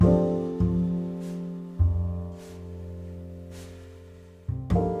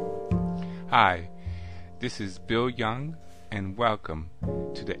Hi, this is Bill Young, and welcome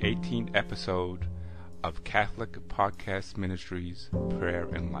to the 18th episode of Catholic Podcast Ministries Prayer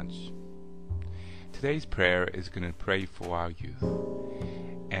and Lunch. Today's prayer is going to pray for our youth.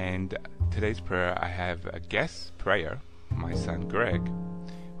 And today's prayer, I have a guest prayer, my son Greg,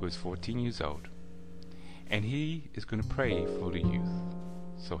 who is 14 years old. And he is going to pray for the youth.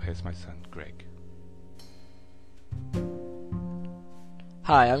 So here's my son Greg.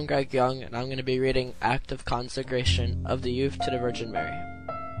 Hi, I'm Greg Young, and I'm going to be reading Act of Consecration of the Youth to the Virgin Mary.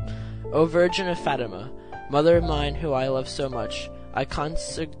 O Virgin of Fatima, Mother of mine who I love so much, I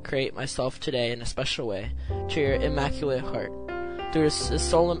consecrate myself today in a special way to your Immaculate Heart. Through this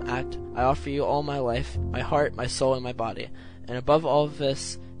solemn act, I offer you all my life, my heart, my soul, and my body, and above all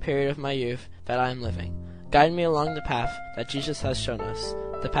this period of my youth that I am living. Guide me along the path that Jesus has shown us,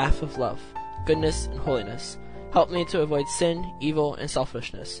 the path of love, goodness, and holiness. Help me to avoid sin, evil, and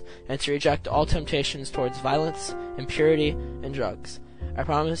selfishness, and to reject all temptations towards violence, impurity, and drugs. I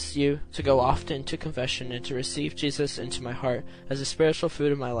promise you to go often to confession and to receive Jesus into my heart as the spiritual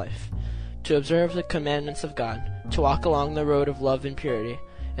food of my life, to observe the commandments of God, to walk along the road of love and purity,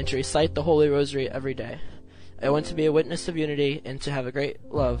 and to recite the Holy Rosary every day. I want to be a witness of unity and to have a great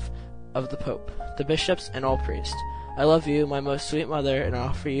love of the Pope, the bishops, and all priests. I love you, my most sweet mother, and I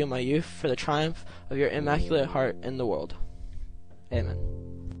offer you my youth for the triumph of your Immaculate Heart in the world. Amen.